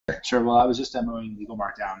Sure. Well, I was just demoing Legal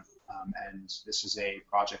Markdown, and this is a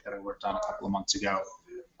project that I worked on a couple of months ago.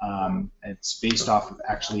 It's based off of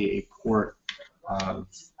actually a port of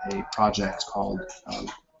a project called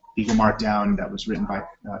Legal Markdown that was written by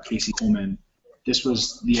Casey Coleman.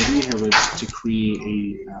 The idea here was to create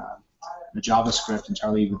a JavaScript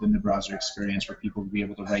entirely within the browser experience where people would be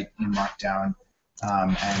able to write in Markdown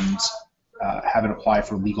and have it apply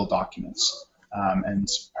for legal documents. And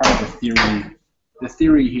part of the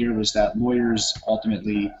theory here was that lawyers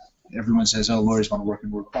ultimately, everyone says, oh, lawyers want to work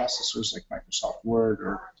in word processors like Microsoft Word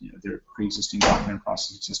or their pre-existing document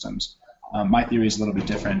processing systems. My theory is a little bit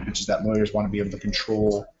different, which is that lawyers want to be able to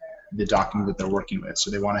control the document that they're working with.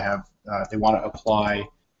 So they want to have, they want to apply,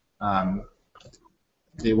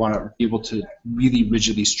 they want to be able to really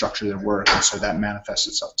rigidly structure their work, and so that manifests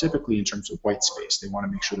itself typically in terms of white space. They want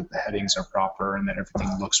to make sure that the headings are proper and that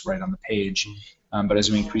everything looks right on the page. But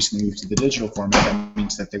as we increasingly move to the digital format, that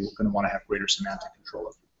means that they're going to want to have greater semantic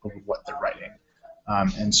control over what they're writing.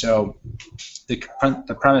 And so the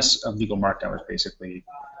premise of Legal Markdown was basically,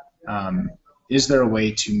 is there a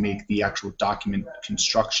way to make the actual document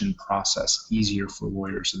construction process easier for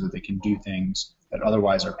lawyers so that they can do things that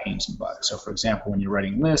otherwise are pains in the butt? So for example, when you're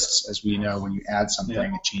writing lists, as we know, when you add something,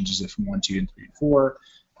 it changes it from 1, 2, and 3, and 4.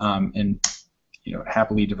 And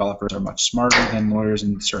happily, developers are much smarter than lawyers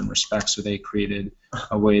in certain respects, so they created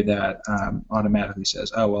a way that automatically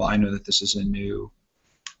says, oh, well, I know that this is a new,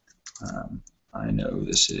 I know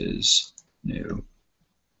this is new.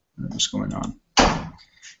 What's going on?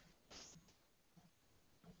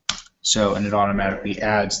 So, and it automatically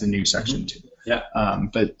adds the new section to it. Yeah.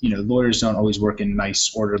 But lawyers don't always work in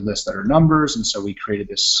nice ordered lists that are numbers, and so we created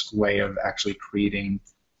this way of actually creating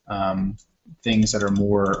things that are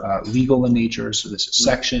more legal in nature. So this is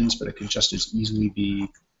sections, but it could just as easily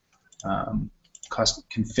be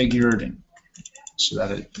configured and so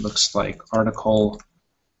that it looks like article.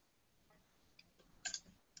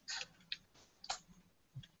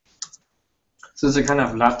 So it's a kind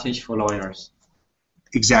of LaTeX for lawyers.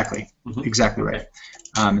 Exactly. Exactly right.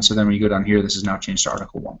 And so then when you go down here, this is now changed to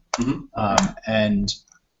Article 1. And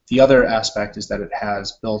the other aspect is that it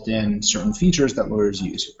has built-in certain features that lawyers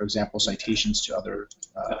use. For example, citations to other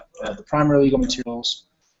the primary legal materials.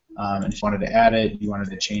 And if you wanted to add it, you wanted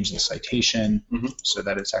to change the citation so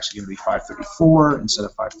that it's actually going to be 534 instead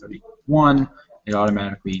of 531. It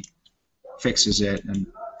automatically fixes it and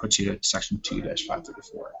puts you to section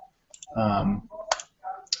 2-534.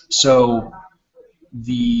 So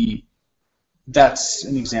that's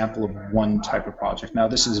an example of one type of project. Now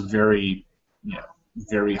this is very,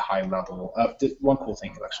 very high level. One cool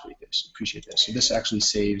thing to actually appreciate this. So this actually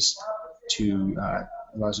saves to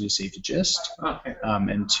allows you to save to gist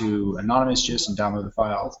and to anonymous gist and download the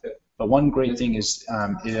file. But one great thing is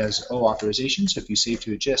it has O authorization. So if you save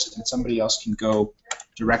to a gist, and somebody else can go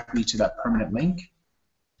directly to that permanent link.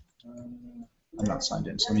 I'm not signed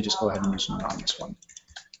in, so let me just go ahead and use an anonymous one.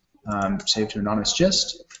 Save to anonymous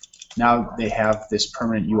gist. Now they have this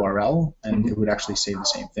permanent URL, and it would actually say the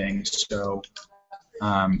same thing. So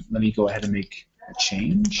let me go ahead and make a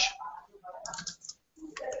change.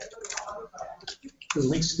 The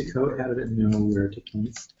links to the code, how did it know where to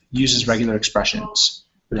point? Uses regular expressions.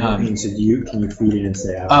 But it means that can you feed it and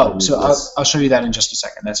say, I'll show you that in just a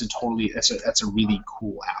second. That's a really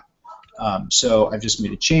cool app. So I've just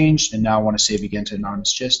made a change, and now I want to save again to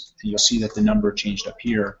anonymous gist, and you'll see that the number changed up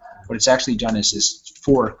here. What it's actually done is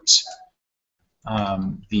forked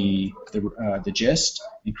the gist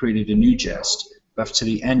and created a new gist. But to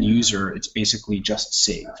the end user, it's basically just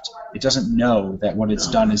saved. It doesn't know that what it's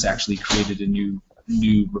done is actually created a new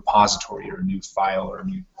repository or a new file or a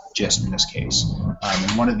new gist in this case.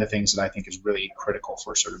 And one of the things that I think is really critical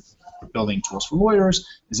for sort of building tools for lawyers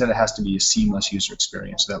is that it has to be a seamless user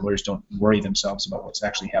experience so that lawyers don't worry themselves about what's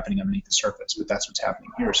actually happening underneath the surface. But that's what's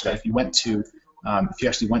happening here. So that if you went to, if you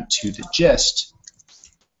actually went to the gist,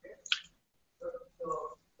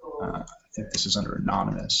 I think this is under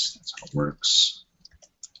anonymous. That's how it works.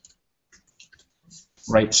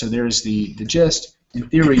 Right. So there's the gist. In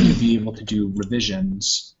theory, you'd be able to do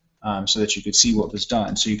revisions so that you could see what was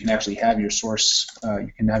done. So you can actually have your source,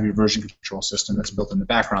 you can have your version control system that's built in the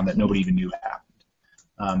background that nobody even knew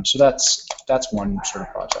happened. So that's one sort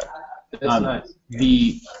of project. That's nice.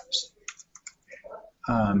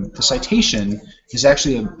 The citation is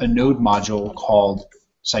actually a node module called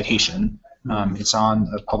citation. It's on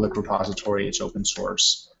a public repository. It's open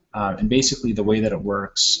source. And basically the way that it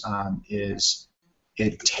works is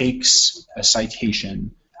it takes a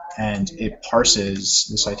citation and it parses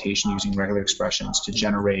the citation using regular expressions to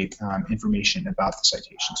generate information about the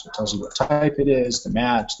citation. So it tells you what type it is, the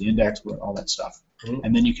match, the index, all that stuff.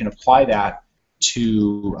 And then you can apply that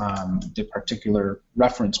to the particular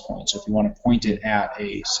reference point. So if you want to point it at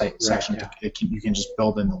a section, you can just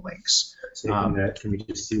build in the links. So can we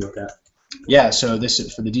just see what that? Yeah, so this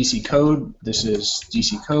is for the DC code. This is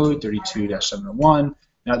DC code 32-701.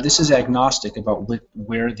 Now this is agnostic about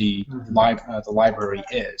where the library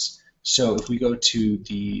is. So if we go to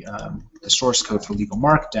the source code for legal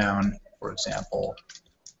markdown, for example,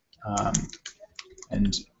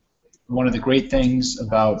 and one of the great things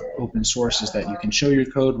about open source is that you can show your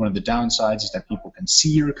code. One of the downsides is that people can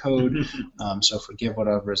see your code. So forgive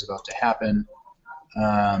whatever is about to happen.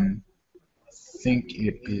 I think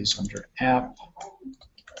it is under app.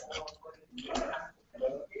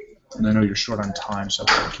 And I know you're short on time, so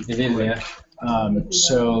I'll keep it quick.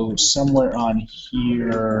 So somewhere on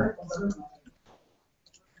here.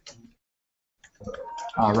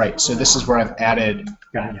 All right, so this is where I've added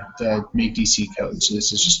the make DC code. So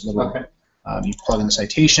this is just a little, you plug in the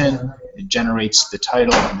citation, it generates the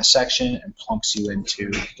title and the section, and plunks you into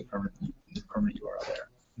the permanent URL there.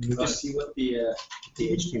 Can you just see what the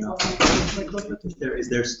HTML is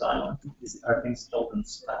there style? Are things built in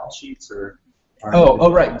style sheets or?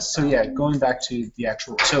 Oh, right. So yeah, going back to the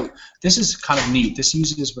actual. So this is kind of neat. This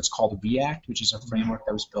uses what's called React, which is a framework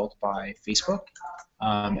that was built by Facebook,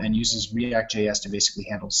 and uses React.js to basically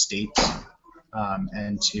handle states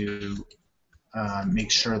and to make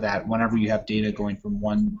sure that whenever you have data going from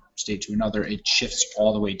one state to another, it shifts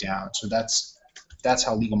all the way down. So that's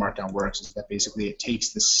how legal markdown works. Is that basically it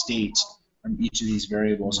takes the state from each of these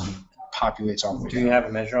variables and populates all the way down. Do you have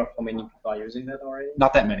a measure of how many people are using that already?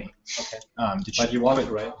 Not that many. Okay. But you want it,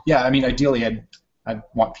 right? Yeah, I mean, ideally, I'd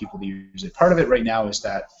want people to use it. Part of it right now is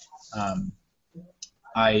that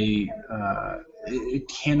it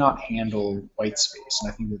cannot handle white space,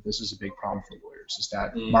 and I think that this is a big problem for lawyers. Is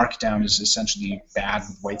that Markdown is essentially bad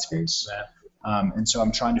with white space, and so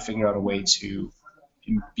I'm trying to figure out a way to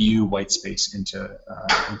imbue white space into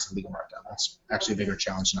legal Markdown. That's actually a bigger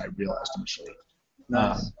challenge than I realized initially.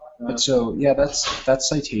 Nice. But so yeah, that's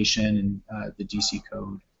citation and the DC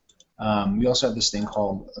code. We also have this thing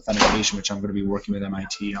called authentication, which I'm going to be working with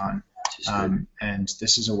MIT on, and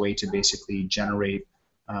this is a way to basically generate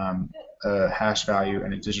a hash value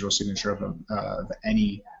and a digital signature of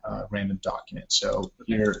any random document. So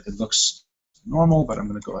here it looks normal, but I'm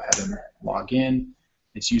going to go ahead and log in.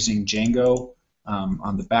 It's using Django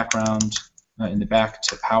on the background in the back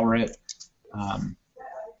to power it.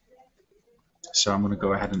 So I'm going to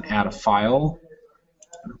go ahead and add a file,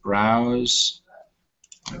 browse,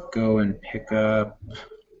 go and pick up,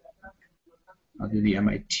 I'll do the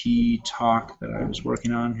MIT talk that I was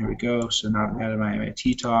working on. Here we go. So now I've added my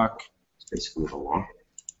MIT talk. It's basically the law.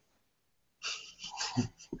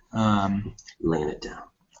 Laying it down.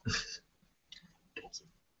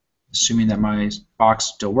 Assuming that my box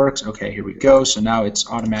still works. Okay, here we go. So now it's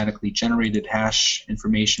automatically generated hash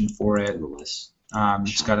information for it.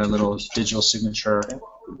 It's got a little digital signature,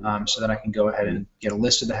 so then I can go ahead and get a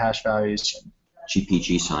list of the hash values.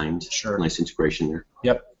 GPG signed. Sure. Nice integration there.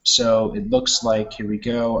 Yep. So it looks like, here we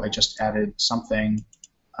go, I just added something.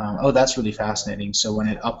 Oh, that's really fascinating. So when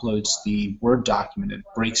it uploads the Word document, it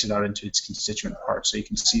breaks it out into its constituent parts. So you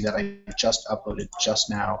can see that I just uploaded just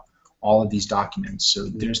now all of these documents. So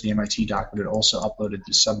there's the MIT doc, but it also uploaded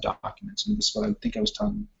the sub-documents. And this is what I think I was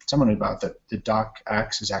telling someone about, that the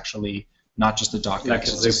docx is actually not just the docx, Like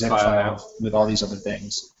it's a zip file with all these other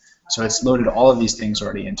things. So it's loaded all of these things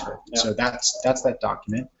already into it. Yeah. So that's that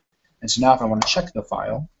document. And so now if I want to check the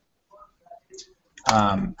file,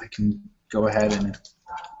 I can go ahead and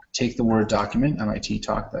take the Word document, MIT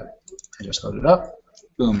talk that I just loaded up,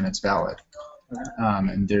 boom, and it's valid.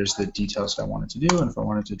 And there's the details that I wanted to do, and if I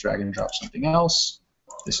wanted to drag and drop something else,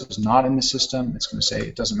 this is not in the system, it's going to say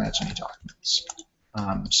it doesn't match any documents.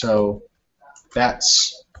 So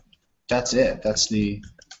that's it. That's the,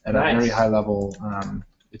 at a very high level,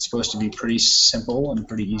 it's supposed to be pretty simple and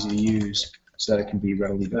pretty easy to use so that it can be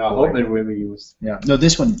readily deployed. I hope it will be used. Yeah, no,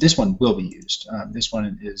 this one will be used. This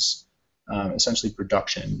one is essentially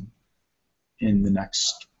production in the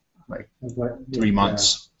next, like, 3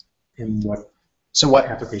 months. In what? So what?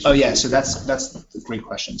 Application? Oh yeah, so that's a great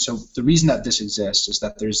question. So the reason that this exists is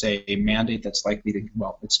that there's a mandate that's likely to,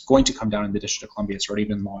 well, it's going to come down in the District of Columbia. It's already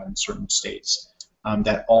been law in certain states,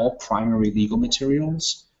 that all primary legal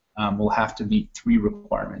materials will have to meet 3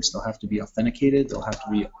 requirements. They'll have to be authenticated, they'll have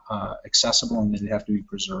to be accessible, and then they have to be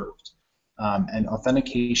preserved. And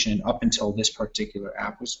authentication, up until this particular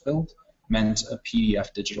app was built, meant a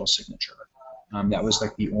PDF digital signature. That was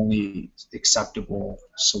like the only acceptable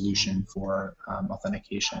solution for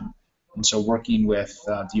authentication. And so working with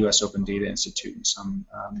the U.S. Open Data Institute and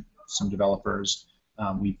some developers,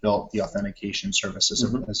 we built the authentication service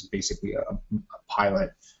as basically a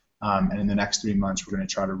pilot. And in the next 3 months, we're going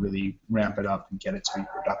to try to really ramp it up and get it to be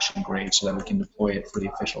production grade so that we can deploy it for the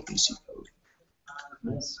official BC code.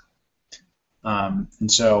 Nice.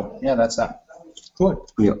 And so, yeah, that's that. Cool.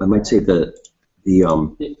 Yeah, I might say that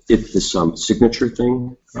if this signature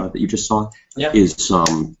thing that you just saw is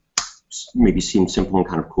maybe seems simple and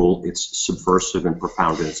kind of cool, it's subversive and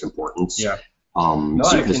profound in its importance. Yeah.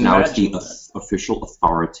 Because now it's the official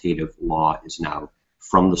authoritative law is now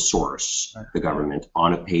from the source, the government,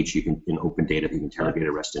 on a page you can in open data, you can interrogate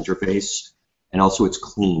a REST interface. And also it's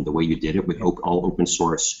clean the way you did it with all open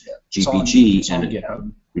source GPG.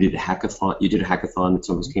 And we did a hackathon. You did a hackathon that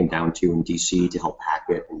some of us came down to in DC to help hack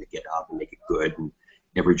it and to get up and make it good. And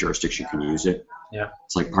every jurisdiction can use it. Yeah.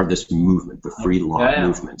 It's like part of this movement, the free law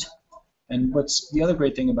movement. And what's the other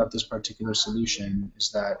great thing about this particular solution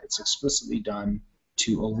is that it's explicitly done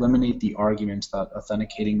to eliminate the argument that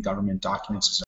authenticating government documents is